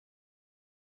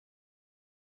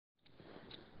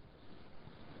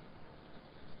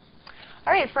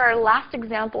All right, for our last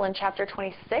example in Chapter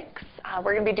 26,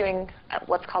 we're going to be doing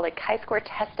what's called a chi-square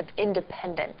test of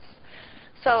independence.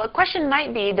 So a question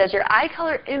might be, does your eye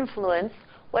color influence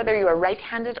whether you are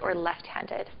right-handed or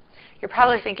left-handed? You're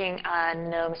probably thinking,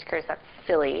 no, Ms. Curtis, that's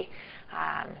silly.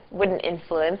 Wouldn't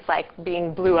influence, like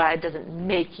being blue-eyed doesn't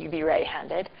make you be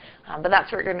right-handed. But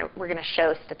that's what we're going to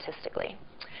show statistically.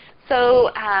 So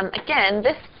again,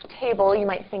 this table you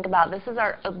might think about, this is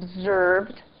our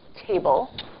observed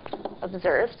table.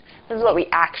 Observed. This is what we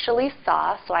actually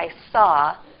saw. So I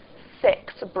saw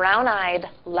 6 brown-eyed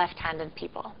left-handed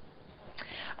people.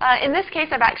 In this case,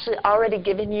 I've actually already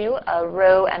given you a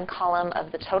row and column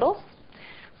of the totals.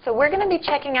 So we're going to be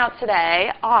checking out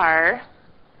today are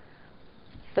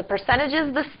the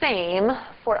percentages the same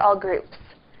for all groups.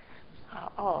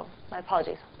 Oh, my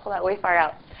apologies. Pull that way far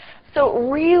out. So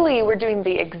really, we're doing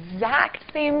the exact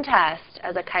same test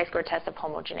as a chi-square test of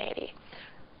homogeneity.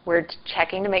 We're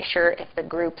checking to make sure if the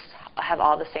groups have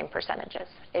all the same percentages.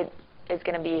 It is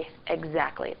going to be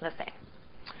exactly the same.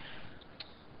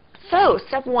 So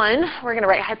step 1, we're going to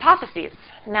write hypotheses.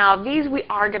 Now, these we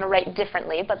are going to write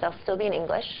differently, but they'll still be in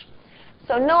English.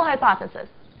 So null hypothesis.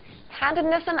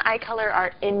 Handedness and eye color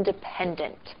are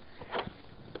independent.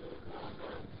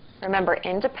 Remember,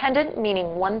 independent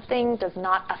meaning one thing does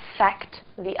not affect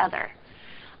the other.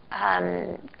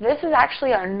 This is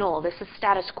actually our null. This is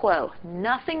status quo.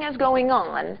 Nothing is going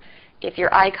on if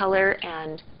your eye color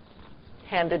and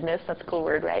handedness, that's a cool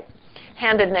word, right?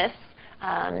 Handedness,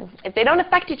 if they don't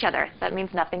affect each other, that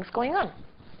means nothing's going on.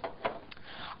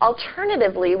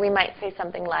 Alternatively, we might say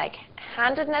something like,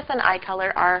 handedness and eye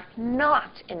color are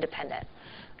not independent.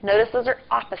 Notice those are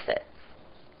opposites.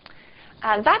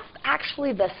 That's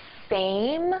actually the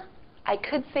same. I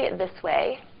could say it this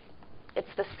way. It's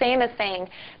the same as saying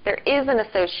there is an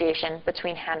association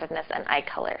between handedness and eye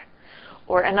color.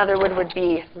 Or another word would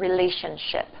be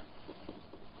relationship.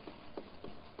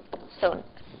 So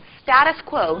status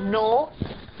quo, null.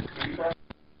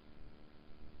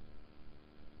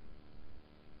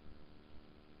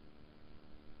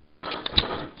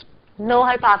 Null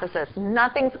hypothesis.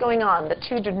 Nothing's going on. The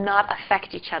two do not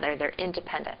affect each other. They're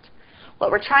independent.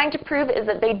 What we're trying to prove is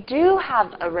that they do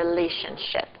have a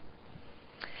relationship.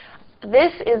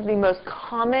 This is the most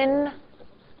common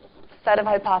set of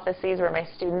hypotheses where my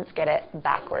students get it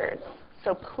backwards.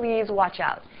 So please watch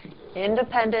out.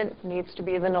 Independent needs to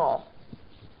be the null.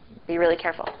 Be really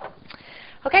careful.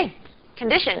 Okay,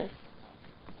 conditions.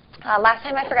 Last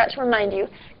time I forgot to remind you,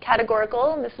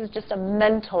 categorical, this is just a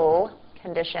mental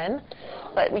condition,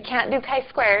 but we can't do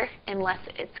chi-square unless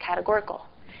it's categorical.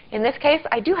 In this case,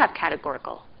 I do have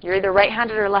categorical. You're either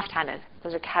right-handed or left-handed.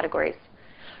 Those are categories.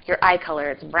 Your eye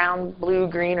color, it's brown, blue,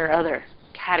 green, or other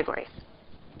categories.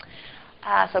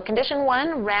 So condition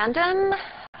 1, random.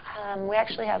 We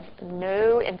actually have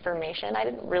no information. I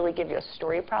didn't really give you a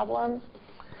story problem.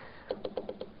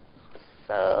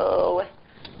 So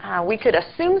we could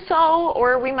assume so,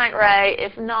 or we might write,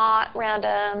 if not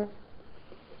random,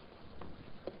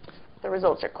 the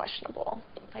results are questionable.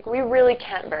 Like, we really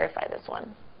can't verify this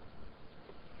one.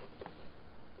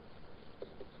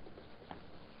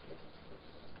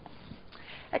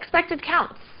 Expected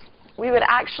counts. We would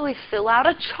actually fill out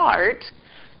a chart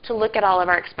to look at all of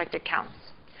our expected counts.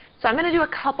 So I'm going to do a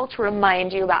couple to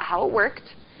remind you about how it worked.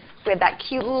 We had that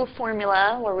cute little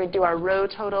formula where we do our row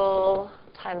total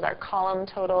times our column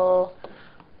total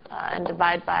and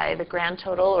divide by the grand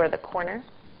total or the corner.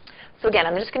 So again,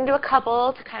 I'm just going to do a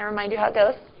couple to kind of remind you how it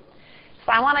goes. If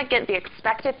I want to get the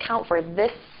expected count for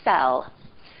this cell,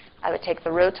 I would take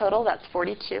the row total, that's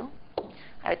 42.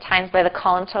 I would times by the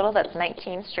column total, that's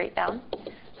 19 straight down.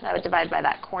 And I would divide by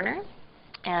that corner,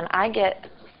 and I get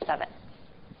 7.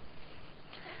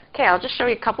 Okay, I'll just show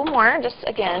you a couple more. Just,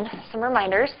 again, some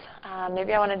reminders.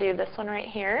 Maybe I want to do this one right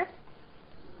here.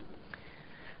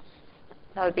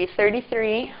 That would be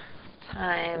 33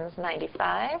 times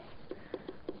 95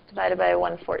 divided by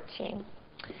 114.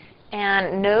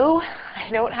 And no,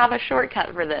 I don't have a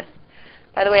shortcut for this.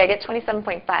 By the way, I get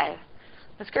 27.5.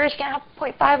 Ms. Gurish, can't have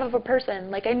 0.5 of a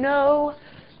person. Like, I know.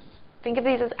 Think of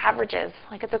these as averages.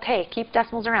 Like, it's okay. Keep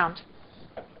decimals around.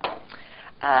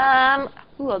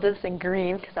 I'll do this in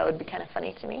green because that would be kind of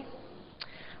funny to me.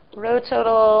 Row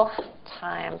total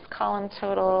times column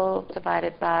total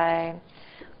divided by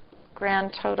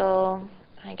grand total.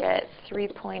 I get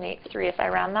 3.83 if I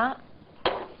round that.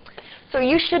 So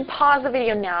you should pause the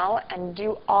video now and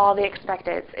do all the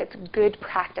expected. It's good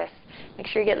practice. Make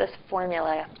sure you get this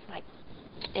formula like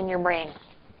in your brain.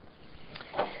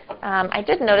 I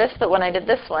did notice that when I did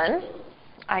this one,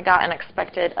 I got an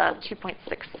expected of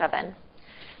 2.67.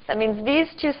 That means these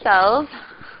two cells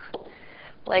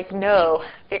Like, no,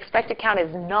 the expected count is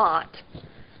not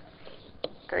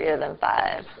greater than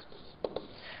 5.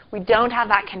 We don't have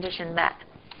that condition met.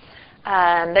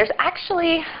 There's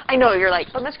actually, I know you're like,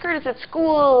 but Ms. Curtis, it's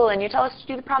school, and you tell us to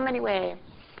do the problem anyway.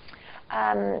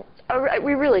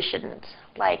 We really shouldn't.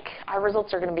 Like, our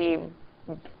results are going to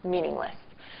be meaningless.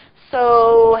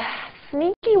 So,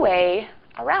 sneaky way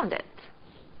around it.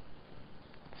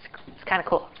 It's kind of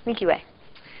cool, sneaky way.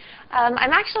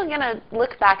 I'm actually going to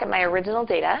look back at my original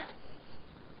data.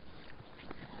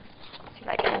 See if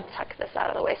I can tuck this out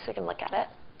of the way so we can look at it.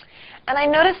 And I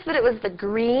noticed that it was the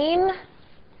green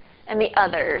and the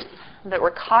others that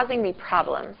were causing me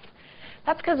problems.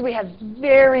 That's because we have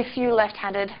very few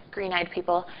left-handed green-eyed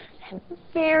people and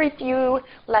very few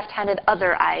left-handed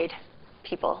other-eyed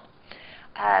people.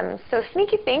 So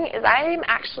sneaky thing is I'm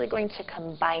actually going to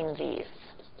combine these.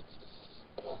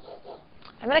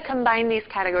 I'm going to combine these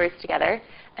categories together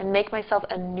and make myself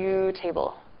a new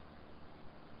table.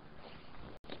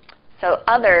 So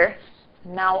other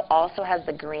now also has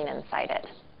the green inside it.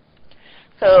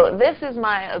 So this is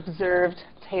my observed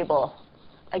table.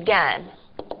 Again,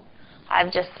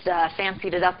 I've just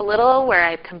fancied it up a little where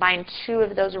I've combined 2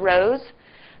 of those rows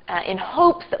in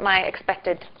hopes that my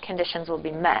expected conditions will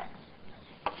be met.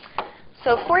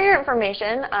 So for your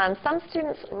information, some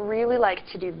students really like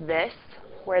to do this,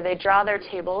 where they draw their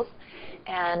tables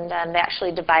and they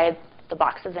actually divide the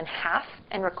boxes in half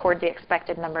and record the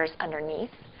expected numbers underneath.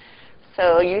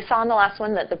 So you saw in the last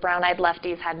one that the brown-eyed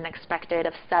lefties had an expected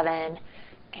of 7,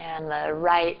 and the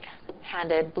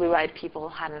right-handed blue-eyed people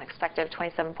had an expected of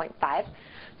 27.5. So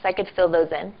I could fill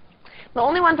those in. The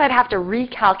only ones I'd have to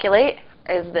recalculate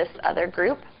is this other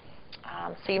group.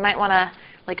 So you might want to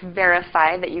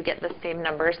verify that you get the same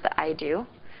numbers that I do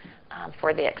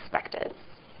for the expected.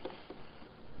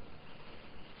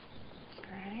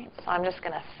 So I'm just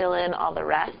going to fill in all the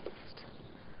rest.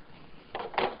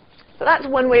 So that's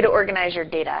one way to organize your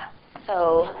data.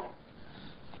 So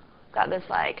got this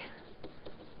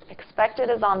expected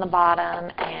is on the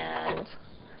bottom and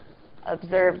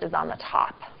observed is on the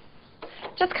top.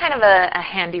 Just kind of a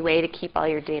handy way to keep all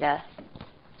your data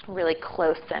really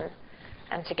close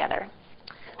and together.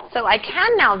 So I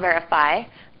can now verify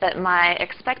that my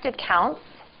expected counts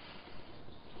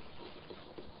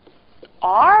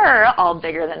are all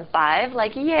bigger than 5.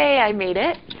 Like, yay, I made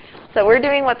it. So we're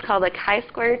doing what's called a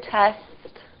chi-square test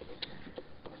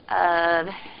of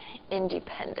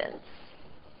independence.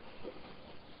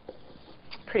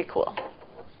 Pretty cool.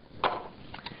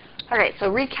 All right,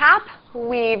 so recap.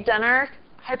 We've done our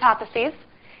hypotheses.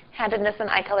 Handedness and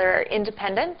eye color are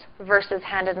independent versus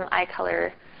handed and eye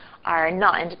color are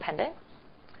not independent.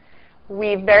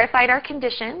 We've verified our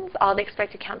conditions. All the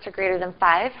expected counts are greater than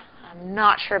 5. I'm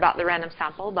not sure about the random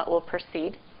sample, but we'll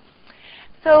proceed.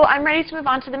 So I'm ready to move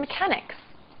on to the mechanics.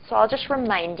 So I'll just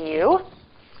remind you,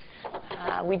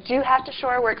 we do have to show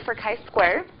our work for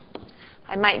chi-square.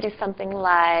 I might do something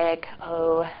like,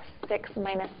 6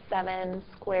 minus 7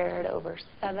 squared over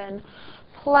 7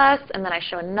 plus, and then I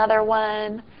show another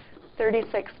one,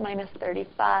 36 minus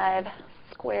 35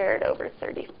 squared over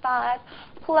 35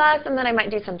 plus, and then I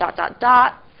might do some dot, dot,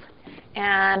 dots.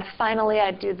 And finally,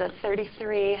 I do the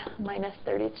 33 minus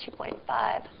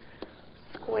 32.5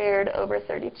 squared over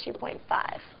 32.5.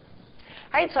 All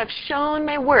right, so I've shown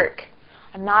my work.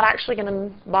 I'm not actually going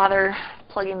to bother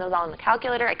plugging those all in the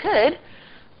calculator. I could,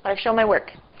 but I've shown my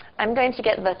work. I'm going to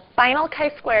get the final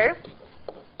chi-square,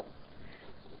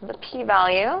 the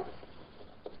p-value,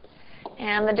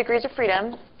 and the degrees of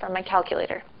freedom from my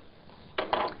calculator.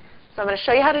 So I'm going to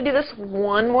show you how to do this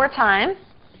one more time.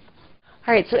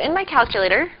 All right, so in my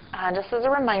calculator, just as a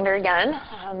reminder again,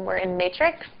 we're in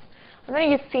matrix. I'm going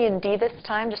to use C and D this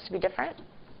time just to be different.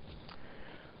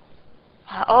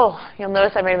 You'll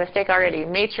notice I made a mistake already.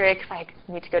 Matrix, I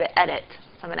need to go to edit.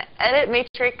 So I'm going to edit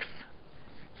matrix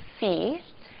C.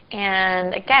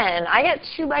 And again, I get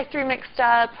 2 by 3 mixed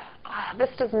up. This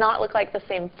does not look like the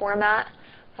same format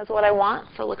as what I want,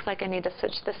 so it looks like I need to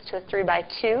switch this to a 3 by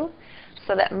 2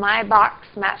 so that my box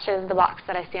matches the box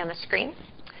that I see on the screen.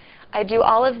 I do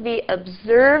all of the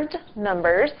observed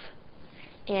numbers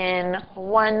in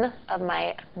one of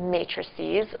my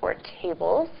matrices or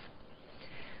tables.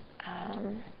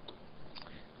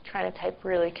 Trying to type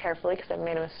really carefully because I've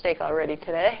made a mistake already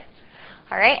today.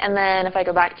 All right, and then if I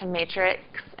go back to matrix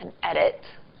and edit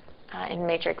in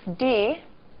matrix D,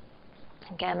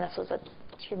 again, this was a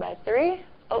 2 by 3.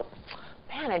 Oh,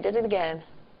 man, I did it again.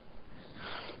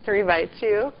 3 by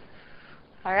 2.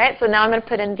 All right, so now I'm going to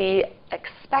put in the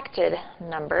expected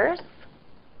numbers,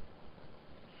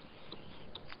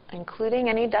 including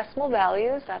any decimal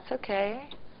values. That's okay.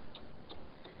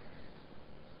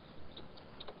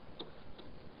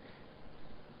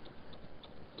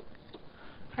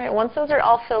 All right, once those are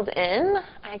all filled in,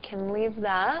 I can leave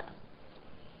that.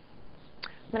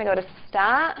 I'm going to go to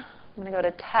Stat. I'm going to go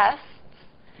to Tests.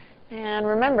 And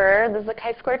remember, this is a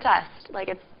chi-square test. Like,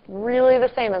 it's really the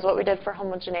same as what we did for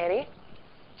homogeneity.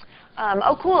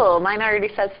 Oh, cool. Mine already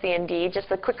says C and D.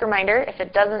 Just a quick reminder, if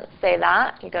it doesn't say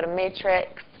that, you go to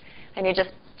Matrix, and you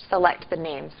just select the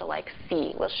name. So, like,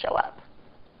 C will show up.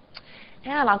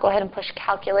 And I'll go ahead and push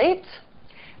Calculate.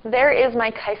 There is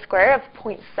my chi-square of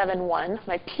 0.71,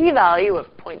 my p-value of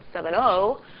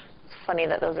 0.70. It's funny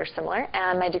that those are similar.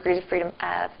 And my degrees of freedom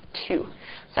of 2. So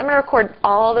I'm going to record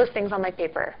all those things on my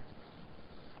paper.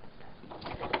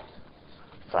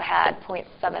 So I had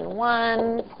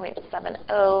 0.71,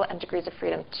 0.70, and degrees of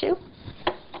freedom 2.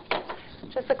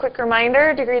 Just a quick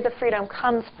reminder, degrees of freedom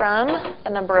comes from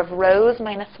the number of rows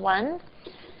minus 1,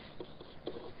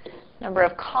 number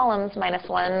of columns minus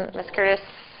 1. Ms. Curtis,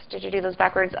 did you do those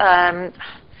backwards?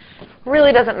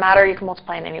 Really doesn't matter. You can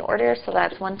multiply in any order. So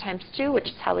that's 1 times 2, which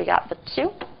is how we got the 2.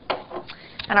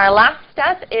 And our last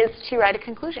step is to write a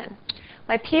conclusion.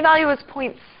 My p-value is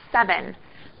 0.7.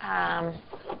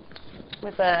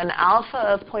 With an alpha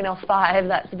of 0.05,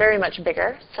 that's very much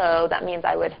bigger. So that means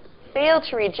I would fail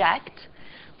to reject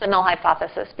the null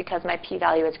hypothesis because my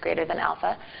p-value is greater than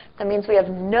alpha. That means we have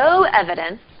no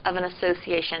evidence of an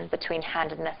association between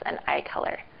handedness and eye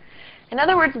color. In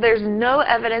other words, there's no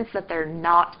evidence that they're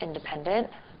not independent.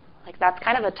 Like, that's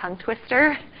kind of a tongue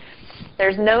twister.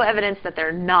 There's no evidence that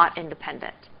they're not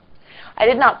independent. I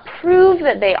did not prove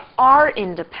that they are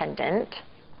independent,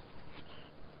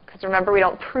 because remember, we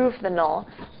don't prove the null,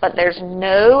 but there's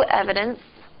no evidence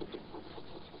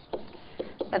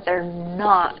that they're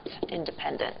not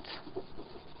independent.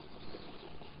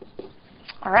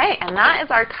 All right, and that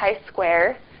is our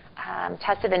chi-square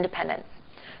test of independence.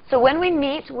 So when we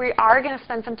meet, we are going to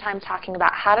spend some time talking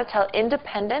about how to tell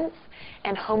independence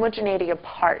and homogeneity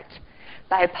apart.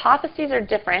 The hypotheses are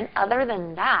different. Other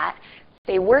than that,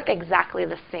 they work exactly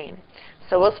the same.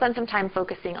 So we'll spend some time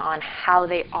focusing on how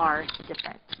they are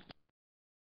different.